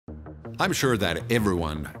I'm sure that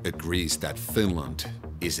everyone agrees that Finland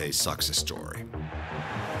is a success story.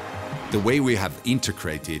 The way we have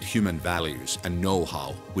integrated human values and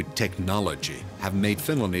know-how with technology have made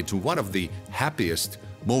Finland into one of the happiest,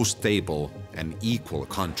 most stable and equal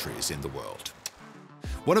countries in the world.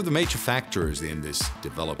 One of the major factors in this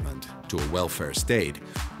development to a welfare state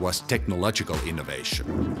was technological innovation.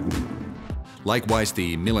 Likewise,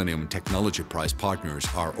 the Millennium Technology Prize partners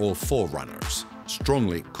are all forerunners,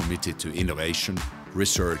 strongly committed to innovation,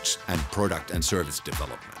 research, and product and service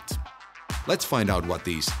development. Let's find out what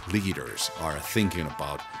these leaders are thinking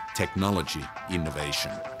about technology,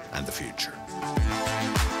 innovation, and the future.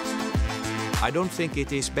 I don't think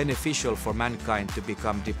it is beneficial for mankind to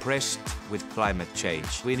become depressed with climate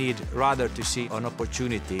change. We need rather to see an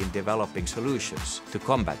opportunity in developing solutions to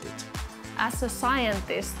combat it. As a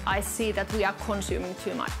scientist, I see that we are consuming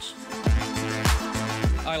too much.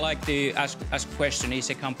 I like to ask question, is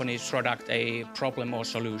a company's product a problem or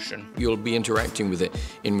solution? You'll be interacting with it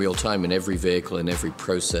in real time in every vehicle, in every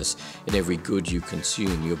process, in every good you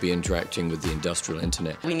consume. You'll be interacting with the industrial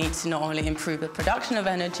internet. We need to not only improve the production of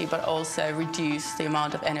energy, but also reduce the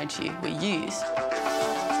amount of energy we use.